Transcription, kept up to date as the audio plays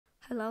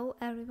Hello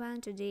everyone,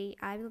 today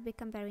I will be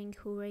comparing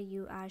Hoover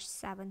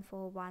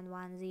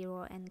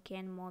UH74110 and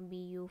Kenmore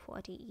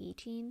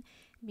BU4018.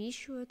 Be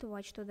sure to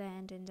watch to the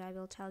end and I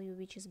will tell you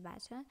which is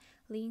better.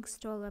 Links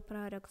to all the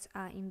products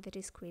are in the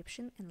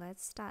description and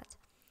let's start.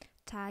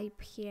 Type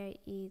here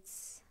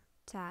is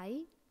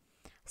Thai.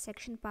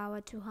 Section power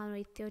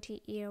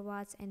 230 ear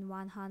watts and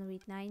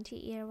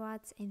 190 ear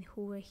watts, and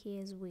Hoover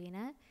here is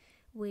winner.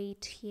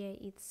 Weight here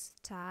it's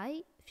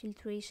Thai.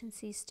 Filtration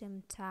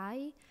system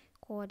Thai.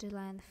 Cord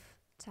length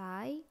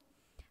Thai.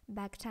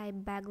 Bag type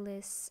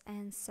bagless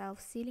and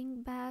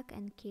self-sealing bag,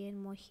 and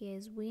Kenmore here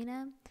is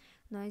winner.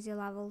 Noisy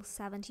level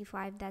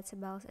 75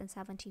 decibels and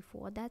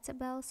 74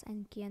 decibels,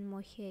 and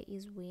Kenmore here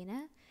is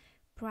winner.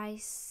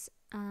 Price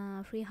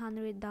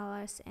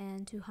 $300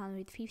 and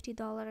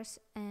 $250,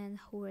 and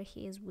Hoover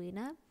here is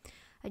winner.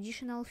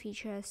 Additional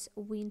features: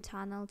 wind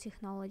tunnel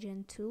technology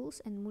and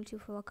tools, and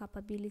multi-flow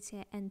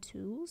capability and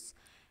tools,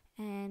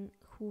 and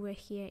Hoover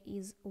here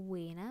is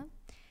winner.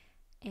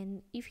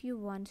 And if you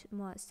want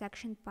more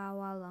suction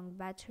power, long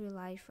battery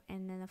life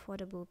and an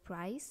affordable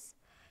price,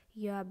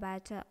 you are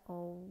better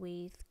off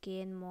with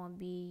Kenmore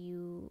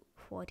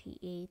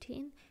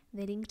BU4018.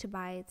 The link to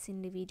buy it's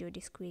in the video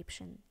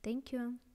description. Thank you.